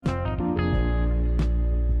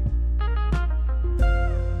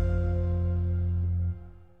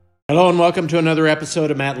Hello and welcome to another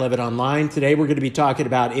episode of Matt Levitt Online. Today we're going to be talking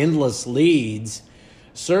about endless leads.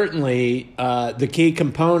 Certainly, the key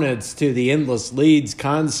components to the endless leads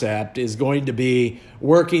concept is going to be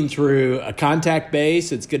working through a contact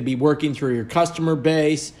base. It's going to be working through your customer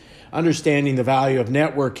base, understanding the value of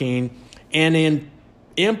networking, and in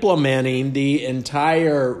implementing the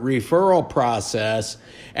entire referral process.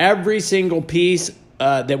 Every single piece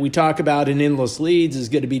that we talk about in endless leads is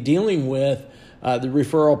going to be dealing with the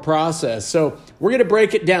referral process. So we're going to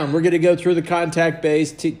break it down. We're going to go through the contact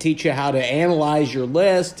base to teach you how to analyze your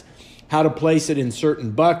list, how to place it in certain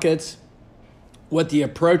buckets, what the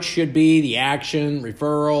approach should be, the action,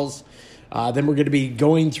 referrals. Then we're going to be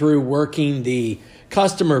going through working the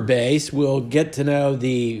customer base. We'll get to know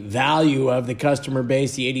the value of the customer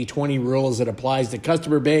base, the 80-20 rules that applies to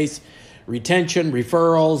customer base, retention,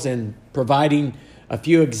 referrals, and providing a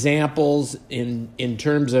few examples in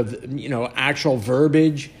terms of actual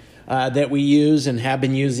verbiage that we use and have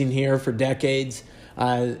been using here for decades.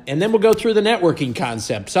 And then we'll go through the networking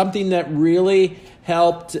concept, something that really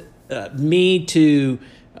helped me to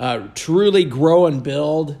truly grow and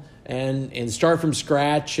build and start from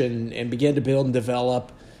scratch and begin to build and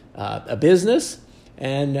develop a business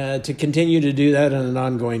and to continue to do that on an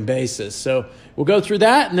ongoing basis. So we'll go through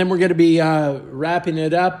that, and then we're going to be wrapping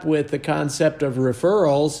it up with the concept of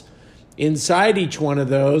referrals inside each one of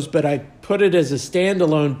those, but I put it as a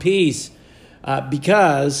standalone piece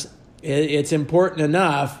because it's important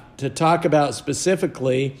enough to talk about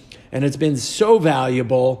specifically, and it's been so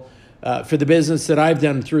valuable for the business that I've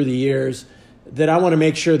done through the years that I want to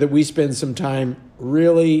make sure that we spend some time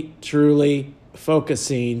really, truly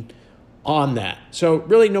focusing on that. So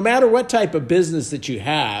really, no matter what type of business that you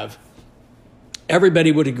have,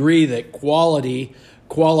 everybody would agree that quality,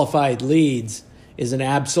 qualified leads is an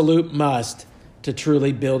absolute must to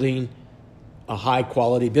truly building a high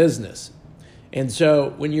quality business. And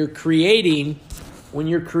so when you're creating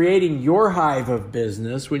your hive of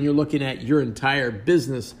business, when you're looking at your entire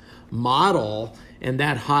business model and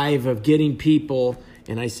that hive of getting people,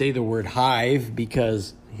 and I say the word hive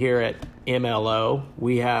because here at MLO,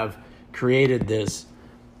 we have created this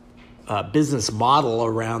business model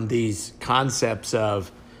around these concepts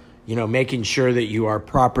of, making sure that you are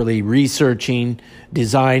properly researching,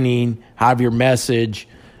 designing, have your message,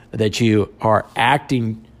 that you are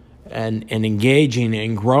acting and engaging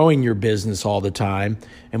and growing your business all the time.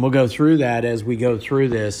 And we'll go through that as we go through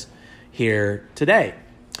this here today.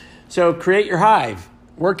 So create your hive,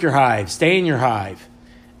 work your hive, stay in your hive,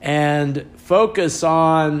 and focus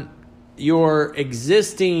on your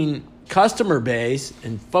existing customer base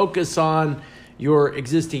and focus on your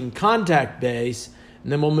existing contact base,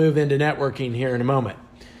 and then we'll move into networking here in a moment.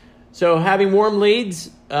 So having warm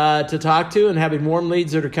leads to talk to and having warm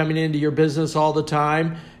leads that are coming into your business all the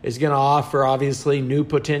time is going to offer obviously new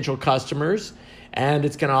potential customers, and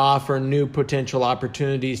it's going to offer new potential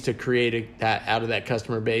opportunities to create that out of that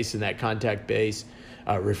customer base and that contact base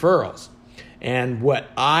referrals. And what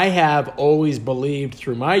I have always believed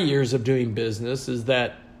through my years of doing business is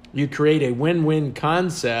that you create a win-win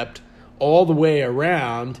concept all the way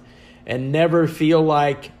around and never feel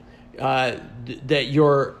like that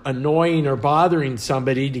you're annoying or bothering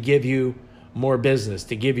somebody to give you more business,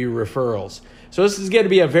 to give you referrals. So this is going to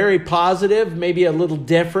be a very positive, maybe a little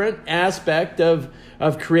different aspect of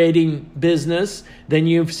creating business than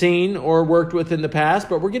you've seen or worked with in the past,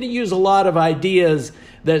 but we're going to use a lot of ideas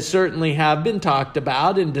that certainly have been talked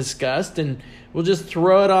about and discussed, and we'll just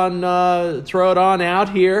throw it on out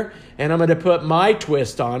here, and I'm going to put my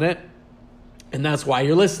twist on it, and that's why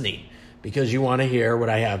you're listening, because you want to hear what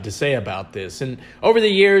I have to say about this. And over the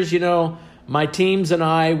years, my teams and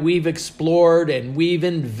I, we've explored and we've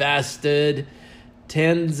invested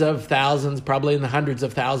tens of thousands, probably in the hundreds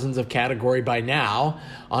of thousands of category by now,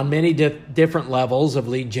 on many different levels of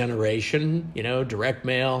lead generation, direct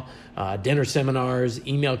mail, dinner seminars,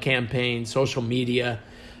 email campaigns, social media,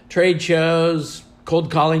 trade shows, cold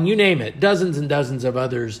calling, you name it, dozens and dozens of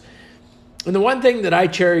others. And the one thing that I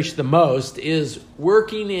cherish the most is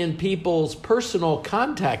working in people's personal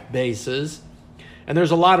contact bases, and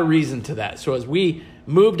there's a lot of reason to that. So as we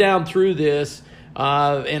move down through this,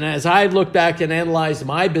 and as I look back and analyze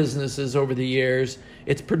my businesses over the years,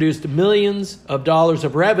 it's produced millions of dollars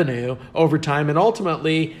of revenue over time, and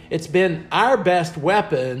ultimately it's been our best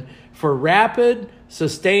weapon for rapid,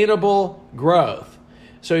 sustainable growth.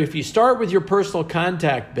 So if you start with your personal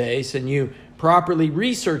contact base and you properly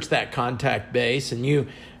research that contact base and you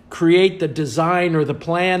create the design or the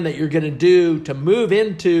plan that you're going to do to move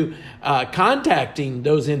into contacting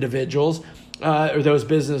those individuals or those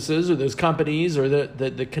businesses or those companies or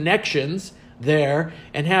the connections there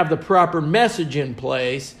and have the proper message in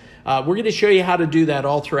place. We're going to show you how to do that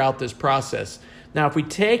all throughout this process. Now, if we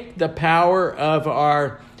take the power of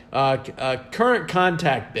our current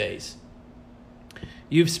contact base,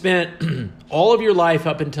 you've spent all of your life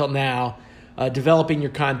up until now developing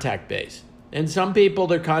your contact base. And some people,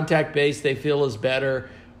 their contact base they feel is better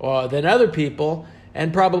than other people,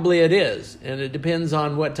 and probably it is. And it depends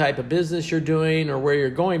on what type of business you're doing or where you're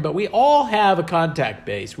going. But we all have a contact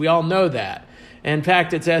base. We all know that. In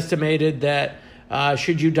fact, it's estimated that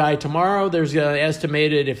should you die tomorrow, there's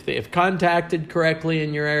estimated, if contacted correctly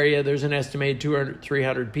in your area, there's an estimated 200,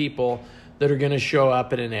 300 people that are going to show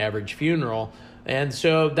up at an average funeral. And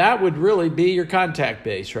so that would really be your contact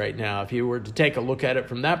base right now, if you were to take a look at it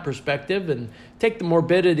from that perspective and take the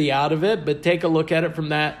morbidity out of it, but take a look at it from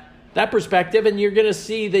that perspective, and you're going to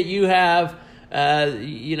see that you have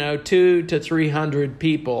 200 to 300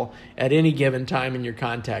 people at any given time in your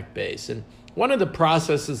contact base. And one of the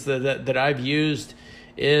processes that I've used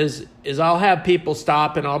is I'll have people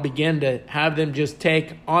stop and I'll begin to have them just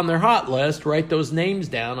take on their hot list, write those names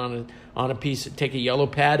down on a piece, take a yellow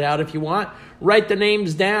pad out if you want, write the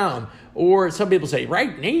names down. Or some people say,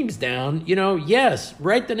 write names down. Yes,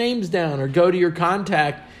 write the names down, or go to your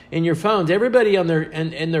contact in your phones. Everybody on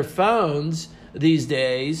their phones these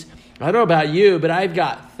days, I don't know about you, but I've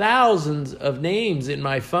got thousands of names in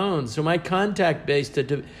my phone. So my contact base,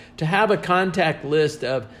 to have a contact list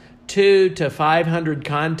of 200 to 500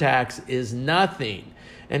 contacts is nothing.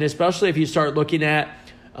 And especially if you start looking at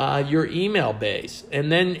your email base,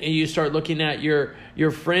 and then you start looking at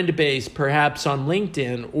your friend base, perhaps on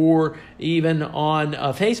LinkedIn or even on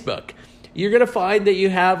Facebook, you're going to find that you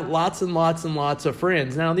have lots and lots and lots of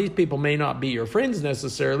friends. Now, these people may not be your friends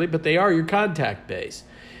necessarily, but they are your contact base.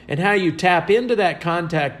 And how you tap into that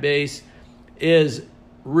contact base is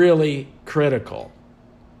really critical.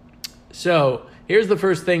 So here's the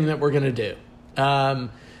first thing that we're going to do.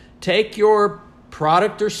 Take your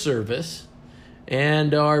product or service,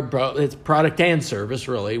 and it's product and service,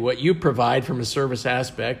 really. What you provide from a service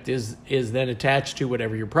aspect is then attached to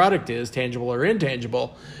whatever your product is, tangible or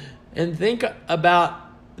intangible, and think about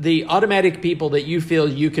the automatic people that you feel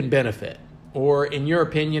you can benefit, or in your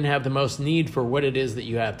opinion have the most need for what it is that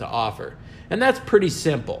you have to offer. And that's pretty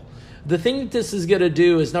simple. The thing that this is going to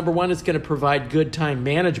do is, number one, it's going to provide good time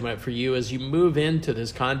management for you as you move into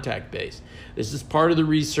this contact base. This is part of the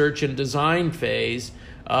research and design phase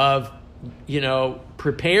of,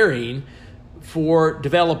 preparing for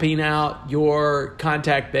developing out your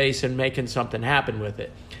contact base and making something happen with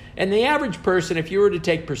it. And the average person, if you were to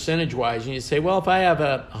take percentage-wise, and you say, well, if I have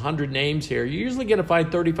 100 names here, you're usually going to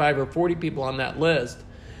find 35 or 40 people on that list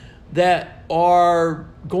that are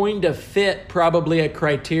going to fit probably a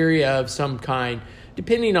criteria of some kind,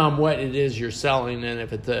 depending on what it is you're selling. And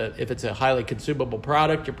if it's a highly consumable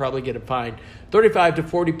product, you're probably going to find 35 to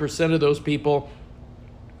 40% of those people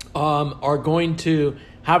are going to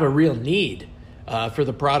have a real need for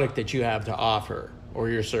the product that you have to offer or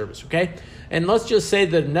your service, okay? And let's just say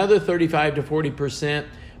that another 35 to 40%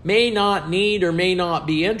 may not need or may not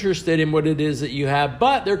be interested in what it is that you have,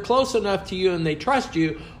 but they're close enough to you and they trust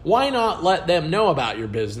you. Why not let them know about your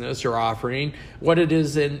business or offering, what it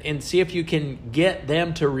is, and see if you can get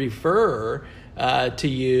them to refer to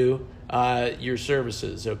you your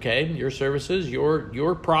services, okay? Your services,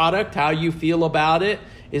 your product, how you feel about it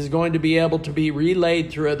is going to be able to be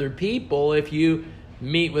relayed through other people if you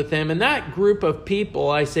meet with them. And that group of people,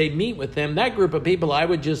 I say meet with them, that group of people I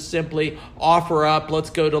would just simply offer up, let's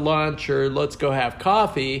go to lunch or let's go have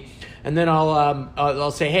coffee. And then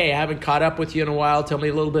I'll say, hey, I haven't caught up with you in a while. Tell me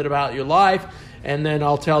a little bit about your life. And then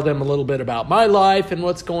I'll tell them a little bit about my life and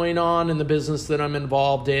what's going on in the business that I'm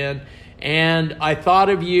involved in. And I thought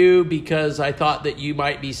of you because I thought that you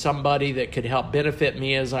might be somebody that could help benefit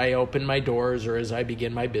me as I open my doors or as I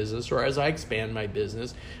begin my business or as I expand my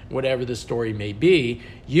business, whatever the story may be.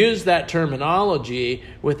 Use that terminology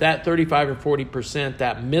with that 35 or 40%,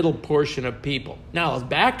 that middle portion of people. Now let's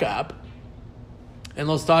back up and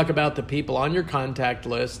let's talk about the people on your contact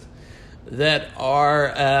list that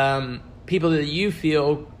are people that you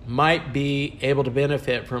feel might be able to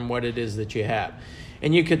benefit from what it is that you have.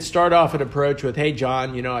 And you could start off an approach with, hey,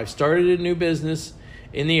 John, I've started a new business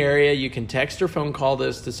in the area. You can text or phone call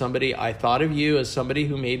this to somebody. I thought of you as somebody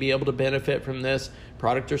who may be able to benefit from this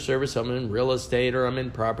product or service. I'm in real estate, or I'm in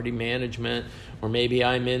property management, or maybe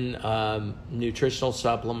I'm in nutritional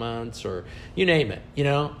supplements, or you name it,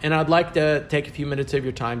 and I'd like to take a few minutes of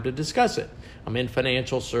your time to discuss it. I'm in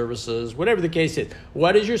financial services, whatever the case is.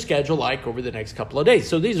 What is your schedule like over the next couple of days?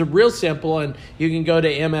 So these are real simple, and you can go to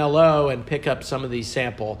MLO and pick up some of these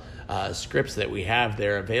sample scripts that we have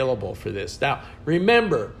there available for this. Now,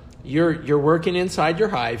 remember, you're working inside your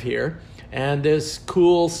hive here, and this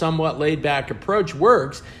cool, somewhat laid-back approach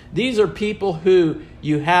works. These are people who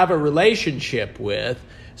you have a relationship with,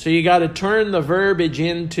 so you got to turn the verbiage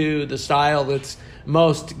into the style that's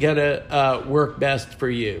most going to work best for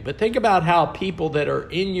you. But think about how people that are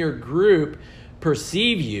in your group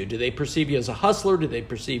perceive you. Do they perceive you as a hustler? Do they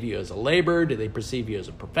perceive you as a laborer? Do they perceive you as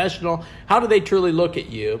a professional? How do they truly look at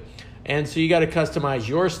you? And so you got to customize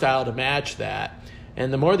your style to match that.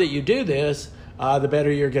 And the more that you do this, the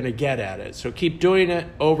better you're going to get at it. So keep doing it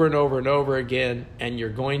over and over and over again, and you're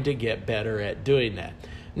going to get better at doing that.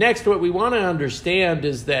 Next, what we want to understand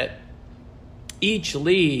is that each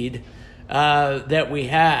lead that we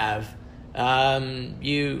have, when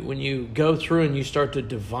you go through and you start to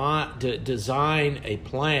design a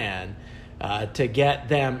plan to get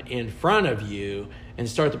them in front of you and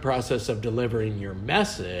start the process of delivering your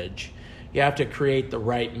message, you have to create the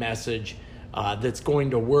right message that's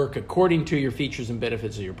going to work according to your features and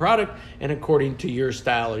benefits of your product and according to your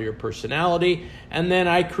style or your personality. And then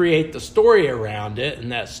I create the story around it,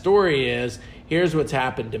 and that story is, here's what's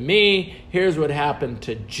happened to me, here's what happened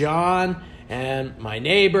to John and my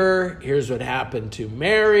neighbor, here's what happened to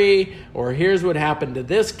Mary, or here's what happened to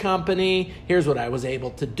this company, here's what I was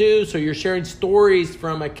able to do. So you're sharing stories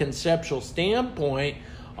from a conceptual standpoint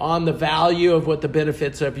on the value of what the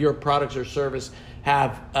benefits of your products or service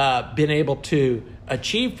have been able to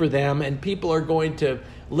achieve for them, and people are going to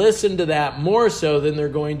listen to that more so than they're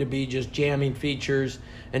going to be just jamming features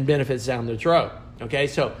and benefits down their throat. Okay,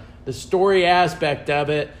 so the story aspect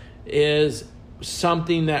of it is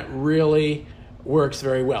something that really works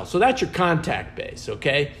very well. So that's your contact base,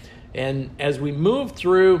 okay? And as we move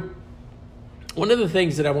through, one of the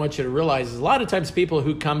things that I want you to realize is a lot of times people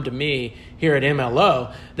who come to me here at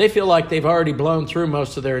MLO, they feel like they've already blown through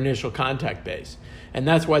most of their initial contact base. And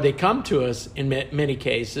that's why they come to us in many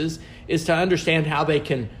cases, is to understand how they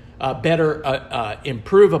can better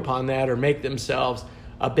improve upon that or make themselves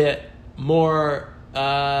a bit more,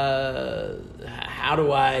 how do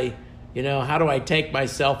I take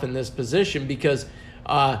myself in this position? Because,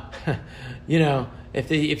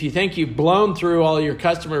 if you think you've blown through all your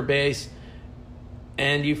customer base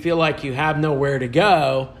and you feel like you have nowhere to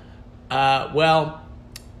go, well,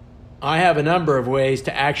 I have a number of ways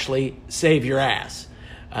to actually save your ass.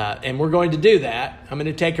 And we're going to do that. I'm going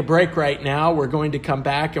to take a break right now. We're going to come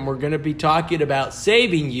back and we're going to be talking about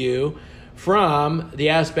saving you from the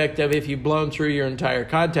aspect of if you've blown through your entire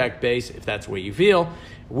contact base, if that's what you feel.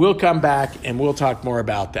 We'll come back and we'll talk more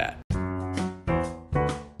about that.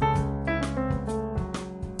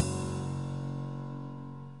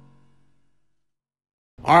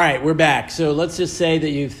 All right, we're back. So let's just say that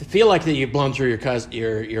you feel like that you've blown through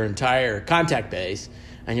your entire contact base,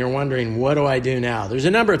 and you're wondering, what do I do now? There's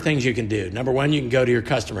a number of things you can do. Number one, you can go to your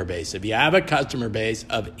customer base. If you have a customer base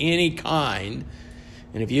of any kind,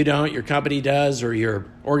 and if you don't, your company does or your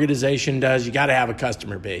organization does, you got to have a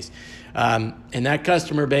customer base. And that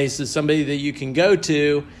customer base is somebody that you can go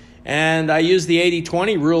to. And I use the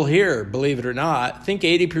 80-20 rule here, believe it or not. I think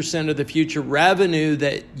 80% of the future revenue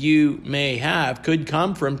that you may have could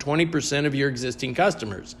come from 20% of your existing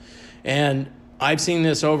customers. And I've seen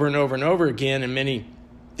this over and over and over again in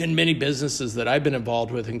many businesses that I've been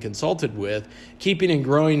involved with and consulted with. Keeping and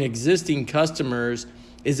growing existing customers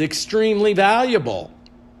is extremely valuable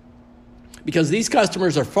because these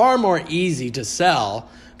customers are far more easy to sell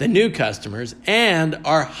than new customers and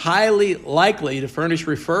are highly likely to furnish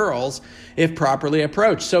referrals if properly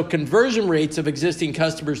approached. So conversion rates of existing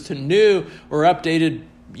customers to new or updated,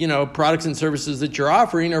 products and services that you're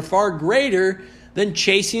offering are far greater than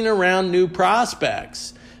chasing around new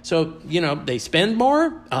prospects. So, they spend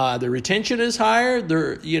more, the retention is higher,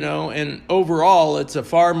 and overall it's a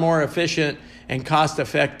far more efficient and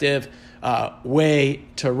cost-effective way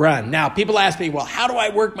to run. Now, people ask me, well, how do I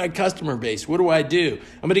work my customer base? What do I do?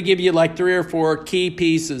 I'm going to give you like 3 or 4 key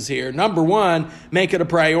pieces here. Number one, make it a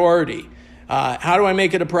priority. How do I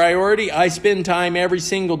make it a priority? I spend time every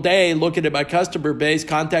single day looking at my customer base,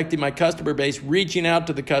 contacting my customer base, reaching out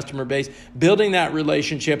to the customer base, building that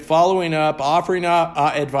relationship, following up, offering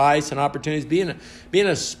advice and opportunities, being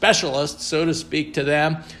a specialist, so to speak, to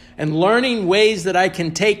them, and learning ways that I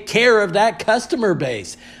can take care of that customer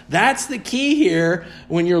base. That's the key here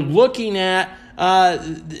when you're looking at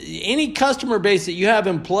any customer base that you have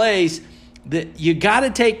in place, that you got to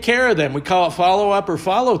take care of them. We call it follow up or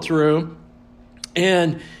follow through.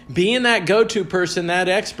 And being that go-to person, that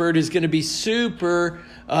expert, is going to be super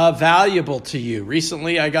valuable to you.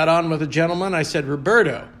 Recently, I got on with a gentleman. I said,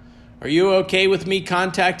 Roberto, Are you okay with me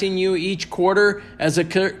contacting you each quarter as a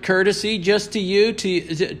courtesy just to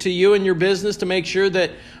you and your business to make sure that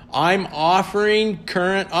I'm offering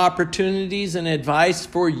current opportunities and advice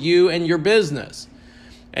for you and your business?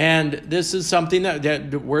 And this is something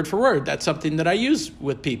that word for word, that's something that I use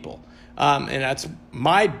with people. And that's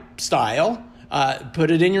my style. Put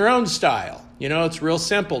it in your own style. It's real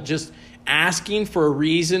simple. Just asking for a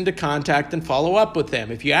reason to contact and follow up with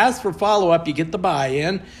them. If you ask for follow-up, you get the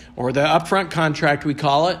buy-in, or the upfront contract, we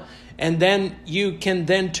call it, and then you can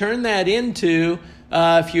then turn that into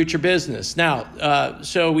future business. Now,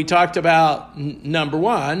 so we talked about number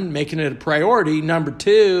one, making it a priority. Number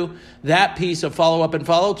two, that piece of follow-up and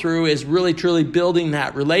follow-through is really, truly building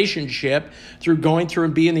that relationship through going through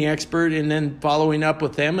and being the expert and then following up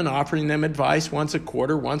with them and offering them advice once a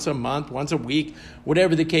quarter, once a month, once a week,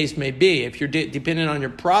 whatever the case may be. If you're depending on your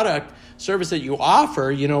product, service that you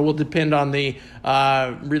offer, will depend on the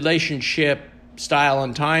relationship style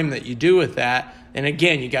and time that you do with that. And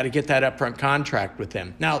again, you got to get that upfront contract with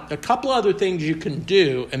them. Now, a couple other things you can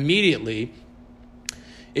do immediately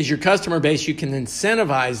is your customer base, you can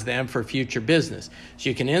incentivize them for future business. So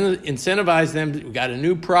you can incentivize them. We've got a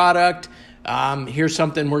new product. Here's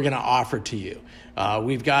something we're going to offer to you.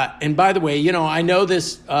 And by the way, I know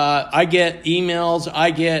this, I get emails,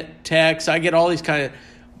 I get texts, I get all these kind of,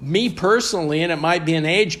 me personally, and it might be an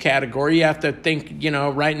age category. You have to think,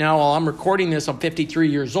 right now while I'm recording this, I'm 53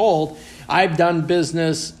 years old. I've done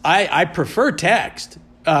business. I prefer text,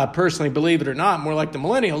 personally, believe it or not, more like the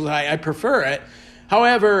millennials. I prefer it.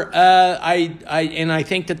 However, I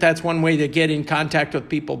think that that's one way to get in contact with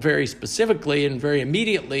people very specifically and very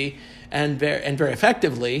immediately and very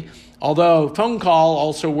effectively. Although phone call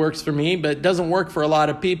also works for me, but it doesn't work for a lot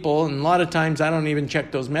of people. And a lot of times I don't even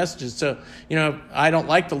check those messages. So, I don't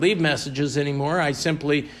like to leave messages anymore. I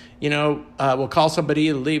simply, will call somebody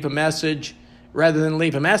to leave a message. Rather than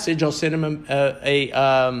leave a message, I'll send them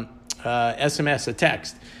a SMS, a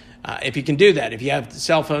text. If you can do that. If you have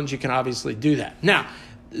cell phones, you can obviously do that. Now,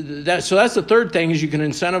 so that's the third thing, is you can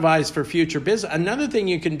incentivize for future business. Another thing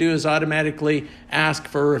you can do is automatically ask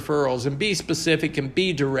for referrals and be specific and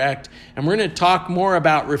be direct. And we're going to talk more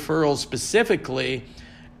about referrals specifically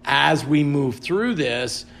as we move through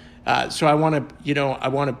this. So I want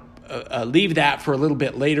to leave that for a little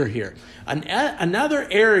bit later here. Another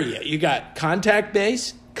area, you got contact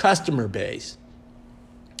base, customer base.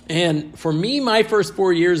 And for me, my first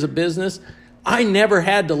 4 years of business, I never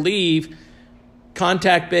had to leave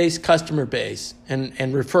contact base, customer base, and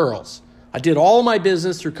referrals. I did all my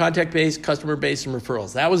business through contact base, customer base, and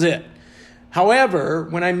referrals. That was it. However,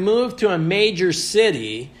 when I moved to a major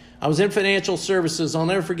city, I was in financial services. I'll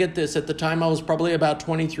never forget this. At the time, I was probably about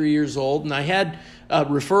 23 years old, and I had a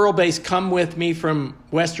referral base come with me from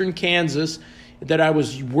Western Kansas that I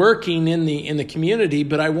was working in the community,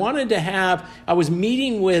 but I wanted to have, I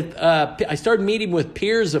started meeting with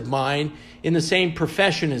peers of mine in the same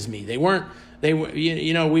profession as me. We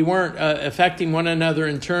weren't affecting one another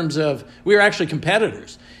in terms of, we were actually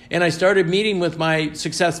competitors. And I started meeting with my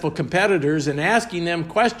successful competitors and asking them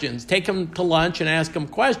questions, take them to lunch and ask them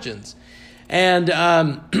questions. And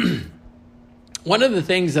one of the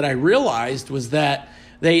things that I realized was that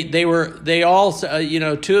they all,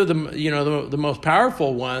 two of them, the most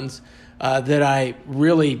powerful ones that I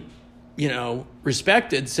really,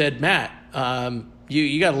 respected said, Matt,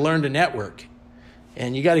 you got to learn to network,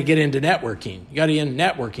 and you got to get into networking. You got to get into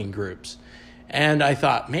networking groups. And I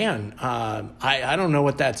thought, man, I don't know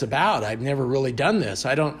what that's about. I've never really done this.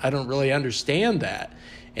 I don't really understand that.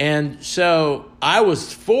 And so I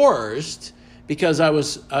was forced, because I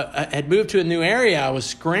had moved to a new area. I was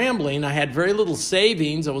scrambling. I had very little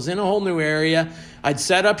savings. I was in a whole new area. I'd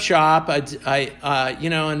set up shop.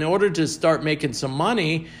 In order to start making some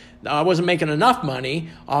money, I wasn't making enough money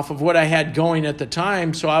off of what I had going at the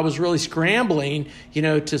time. So I was really scrambling,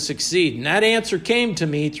 to succeed. And that answer came to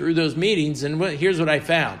me through those meetings. And here's what I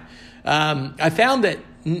found. I found that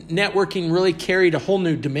networking really carried a whole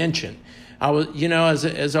new dimension. I was,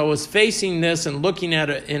 as I was facing this and looking at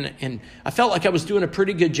it, and I felt like I was doing a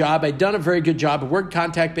pretty good job. I'd done a very good job. I worked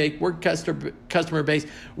contact base, worked customer base,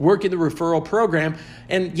 working the referral program.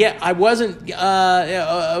 And yet I wasn't,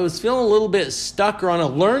 I was feeling a little bit stuck or on a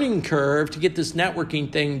learning curve to get this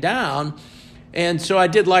networking thing down. And so I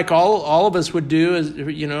did like all of us would do,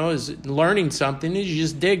 is learning something, is you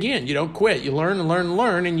just dig in. You don't quit. You learn and learn and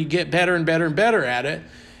learn, and you get better and better and better at it.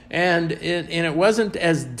 And it wasn't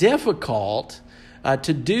as difficult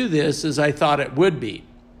to do this as I thought it would be.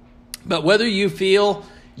 But whether you feel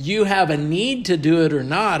you have a need to do it or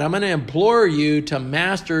not, I'm going to implore you to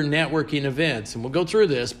master networking events. And we'll go through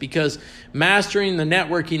this because mastering the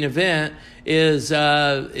networking event is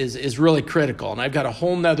really critical. And I've got a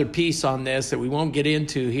whole nother piece on this that we won't get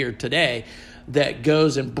into here today that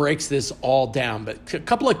goes and breaks this all down. But a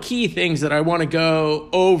couple of key things that I want to go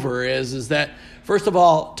over is that, first of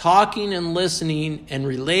all, talking and listening and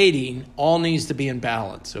relating all needs to be in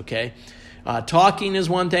balance, okay? Talking is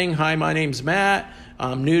one thing. Hi, my name's Matt.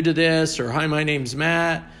 I'm new to this. Or hi, my name's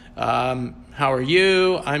Matt. How are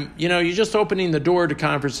you? You're just opening the door to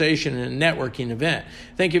conversation in a networking event.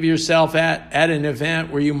 Think of yourself at an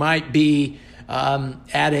event where you might be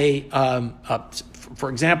for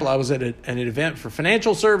example, I was at an event for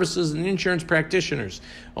financial services and insurance practitioners.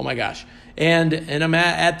 Oh my gosh. And I'm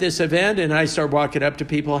at this event and I start walking up to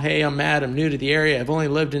people. Hey, I'm Matt. I'm new to the area. I've only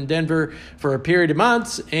lived in Denver for a period of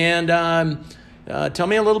months. And tell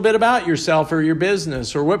me a little bit about yourself or your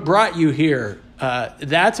business or what brought you here.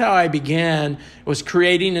 That's how I began, was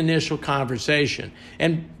creating initial conversation.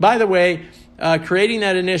 And by the way, creating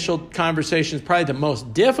that initial conversation is probably the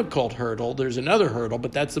most difficult hurdle. There's another hurdle,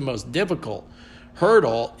 but that's the most difficult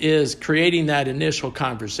hurdle, is creating that initial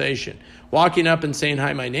conversation. Walking up and saying,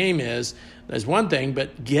 hi, my name is one thing,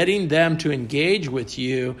 but getting them to engage with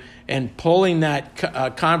you and pulling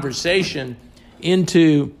that conversation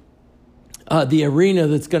into the arena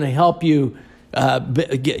that's going to help you,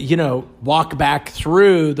 walk back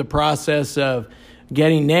through the process of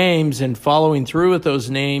getting names and following through with those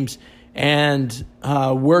names and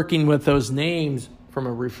working with those names from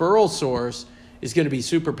a referral source is going to be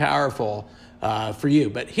super powerful for you.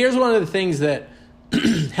 But here's one of the things that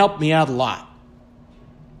helped me out a lot.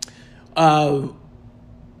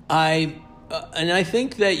 I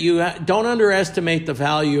think that you don't underestimate the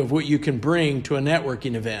value of what you can bring to a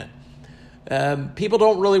networking event. People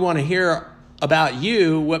don't really want to hear about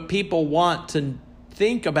you. What people want to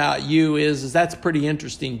think about you is that's a pretty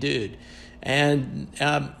interesting dude. And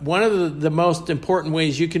one of the most important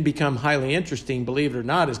ways you can become highly interesting, believe it or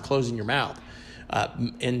not, is closing your mouth.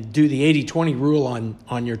 And do the 80-20 rule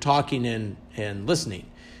on your talking and listening,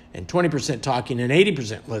 and 20% talking and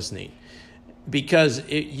 80% listening, because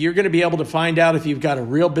you're going to be able to find out if you've got a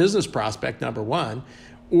real business prospect, number one,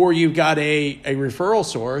 or you've got a referral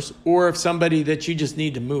source, or if somebody that you just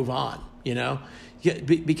need to move on,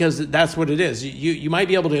 because that's what it is. You might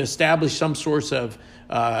be able to establish some source of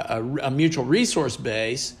a mutual resource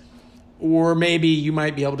base, or maybe you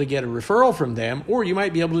might be able to get a referral from them, or you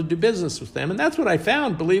might be able to do business with them. And that's what I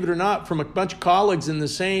found, believe it or not, from a bunch of colleagues in the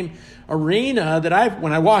same arena that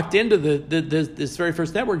when I walked into this very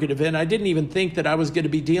first networking event, I didn't even think that I was going to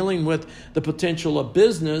be dealing with the potential of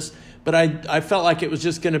business, but I felt like it was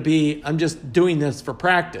just going to be, I'm just doing this for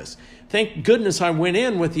practice. Thank goodness I went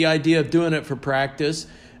in with the idea of doing it for practice,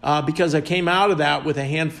 because I came out of that with a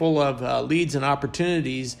handful of leads and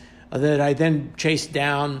opportunities that I then chased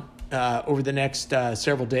down over the next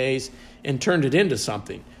several days and turned it into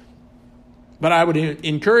something. But I would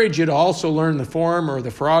encourage you to also learn the FORM or the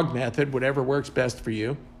FROG method, whatever works best for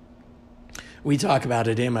you. We talk about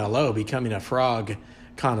at MLO becoming a frog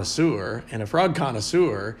connoisseur, and a frog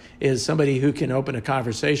connoisseur is somebody who can open a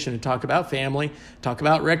conversation and talk about family, talk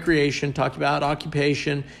about recreation, talk about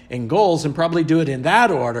occupation and goals, and probably do it in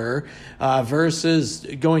that order versus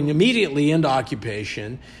going immediately into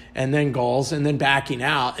occupation and then goals and then backing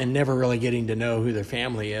out and never really getting to know who their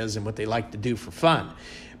family is and what they like to do for fun.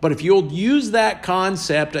 But if you'll use that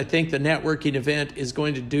concept, I think the networking event is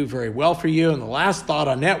going to do very well for you. And the last thought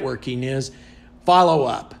on networking is follow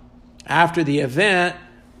up. After the event,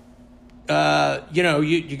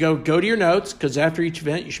 you go to your notes, because after each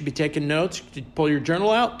event you should be taking notes. You pull your journal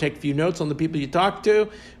out, take a few notes on the people you talk to,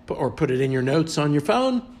 or put it in your notes on your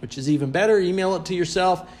phone, which is even better. Email it to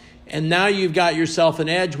yourself. And now you've got yourself an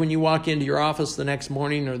edge when you walk into your office the next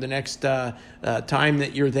morning or the next time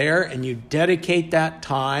that you're there, and you dedicate that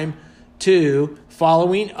time to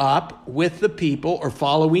following up with the people or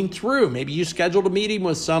following through. Maybe you scheduled a meeting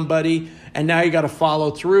with somebody and now you got to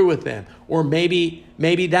follow through with them. Or maybe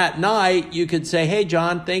that night you could say, hey,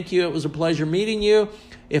 John, thank you. It was a pleasure meeting you.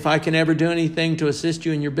 If I can ever do anything to assist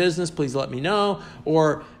you in your business, please let me know.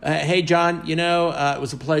 Or, hey, John, it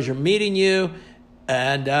was a pleasure meeting you.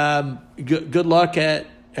 And good luck at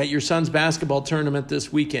your son's basketball tournament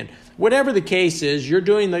this weekend. Whatever the case is, you're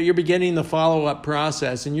beginning the follow-up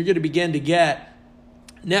process, and you're going to begin to get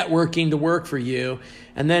networking to work for you.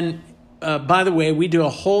 And then, by the way, we do a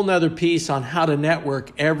whole nother piece on how to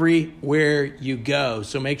network everywhere you go.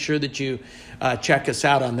 So make sure that you check us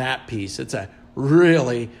out on that piece. It's a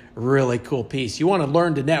really, really cool piece. You want to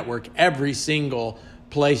learn to network every single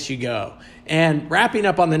place you go. And wrapping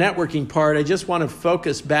up on the networking part, I just want to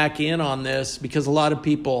focus back in on this because a lot of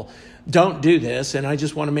people don't do this, and I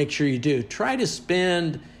just want to make sure you do. Try to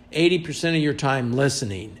spend 80% of your time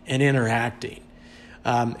listening and interacting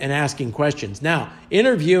and asking questions. Now,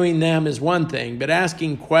 interviewing them is one thing, but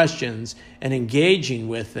asking questions and engaging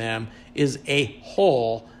with them is a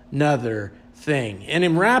whole nother thing. And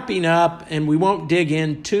in wrapping up, and we won't dig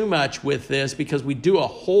in too much with this because we do a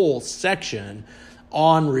whole section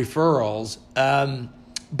on referrals,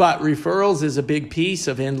 but referrals is a big piece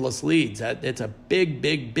of endless leads. It's a big,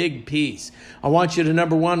 big, big piece. I want you to,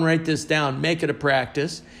 number one, write this down. Make it a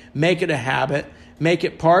practice. Make it a habit. Make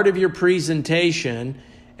it part of your presentation,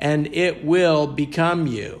 and it will become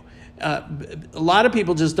you. A lot of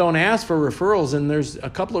people just don't ask for referrals, and there's a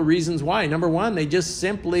couple of reasons why. Number one, they just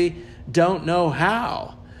simply don't know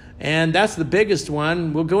how. And that's the biggest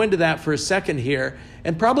one. We'll go into that for a second here.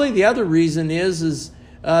 And probably the other reason is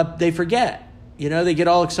they forget. You know, they get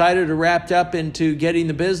all excited or wrapped up into getting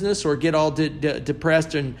the business, or get all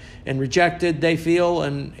depressed and rejected, they feel,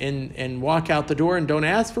 and walk out the door and don't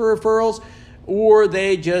ask for referrals, or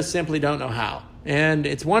they just simply don't know how. And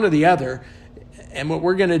it's one or the other. And what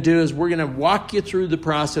we're going to do is we're going to walk you through the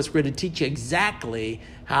process. We're going to teach you exactly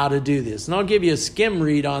how to do this. And I'll give you a skim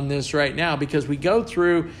read on this right now, because we go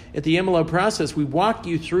through, at the MLO process, we walk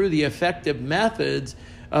you through the effective methods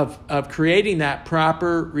of creating that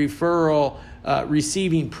proper referral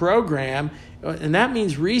receiving program. And that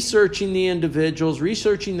means researching the individuals,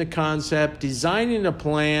 researching the concept, designing a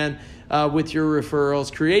plan with your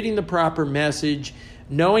referrals, creating the proper message,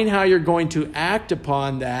 knowing how you're going to act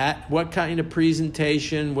upon that, what kind of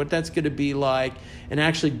presentation, what that's going to be like, and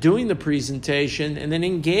actually doing the presentation, and then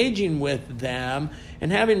engaging with them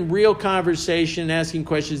and having real conversation, asking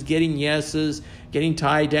questions, getting yeses, getting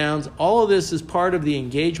tie downs. All of this is part of the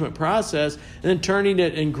engagement process, and then turning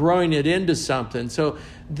it and growing it into something. So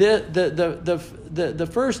the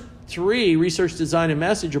first three, research, design, and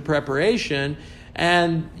message, are preparation,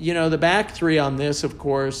 and the back three on this, of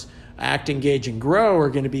course, act, engage, and grow, are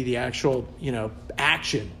going to be the actual,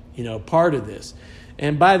 action, part of this.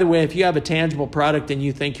 And by the way, if you have a tangible product and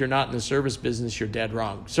you think you're not in the service business, you're dead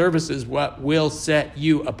wrong. Service is what will set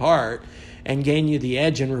you apart and gain you the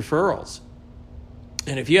edge in referrals.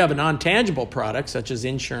 And if you have a non-tangible product, such as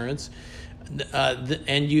insurance,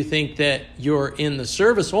 and you think that you're in the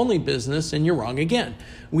service-only business, and you're wrong again.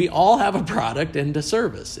 We all have a product and a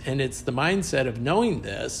service, and it's the mindset of knowing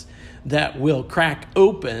this that will crack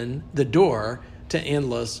open the door to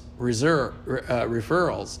endless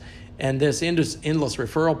referrals. And this endless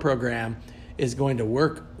referral program is going to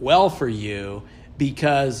work well for you,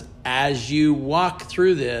 because as you walk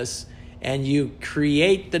through this and you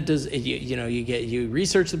create you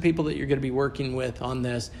research the people that you're going to be working with on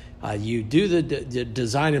this, you do the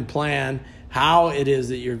design and plan how it is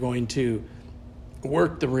that you're going to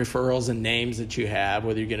work the referrals and names that you have,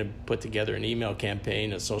 whether you're going to put together an email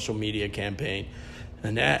campaign, a social media campaign,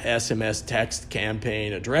 an SMS text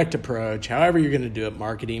campaign, a direct approach, however you're going to do it,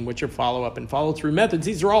 marketing, what's your follow-up and follow-through methods.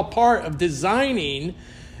 These are all part of designing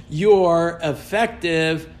your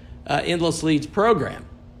effective Endless Leads program.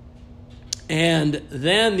 And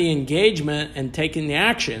then the engagement and taking the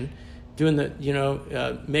action, doing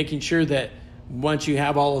the, making sure that once you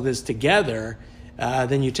have all of this together,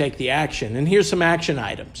 then you take the action. And here's some action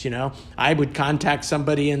items. I would contact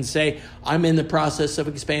somebody and say, I'm in the process of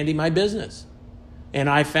expanding my business. And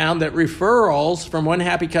I found that referrals from one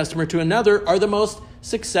happy customer to another are the most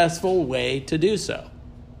successful way to do so.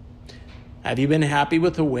 Have you been happy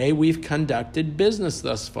with the way we've conducted business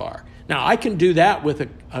thus far? Now, I can do that with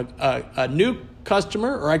a new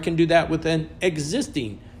customer, or I can do that with an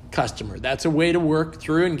existing customer. That's a way to work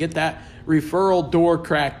through and get that referral door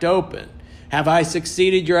cracked open. Have I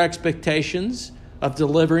exceeded your expectations of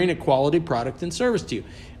delivering a quality product and service to you?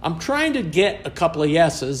 I'm trying to get a couple of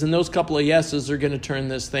yeses, and those couple of yeses are going to turn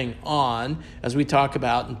this thing on, as we talk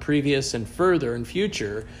about in previous and further and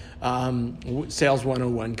future Sales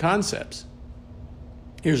 101 concepts.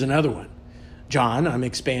 Here's another one. John,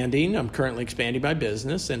 I'm currently expanding my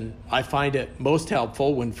business, and I find it most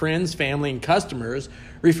helpful when friends, family, and customers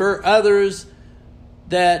refer others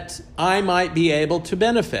that I might be able to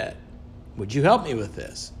benefit. Would you help me with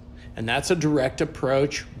this? And that's a direct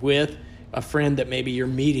approach with a friend that maybe you're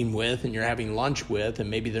meeting with and you're having lunch with, and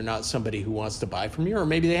maybe they're not somebody who wants to buy from you, or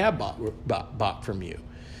maybe they have bought from you.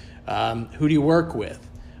 Who do you work with?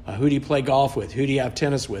 Who do you play golf with? Who do you have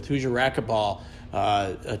tennis with? Who's your racquetball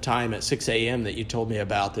time at 6 a.m. that you told me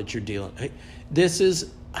about that you're dealing? This is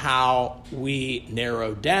how we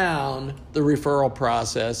narrow down the referral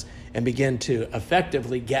process and begin to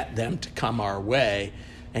effectively get them to come our way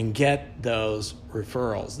and get those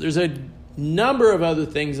referrals. There's a number of other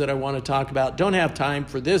things that I want to talk about. Don't have time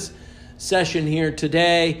for this session here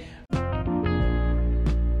today.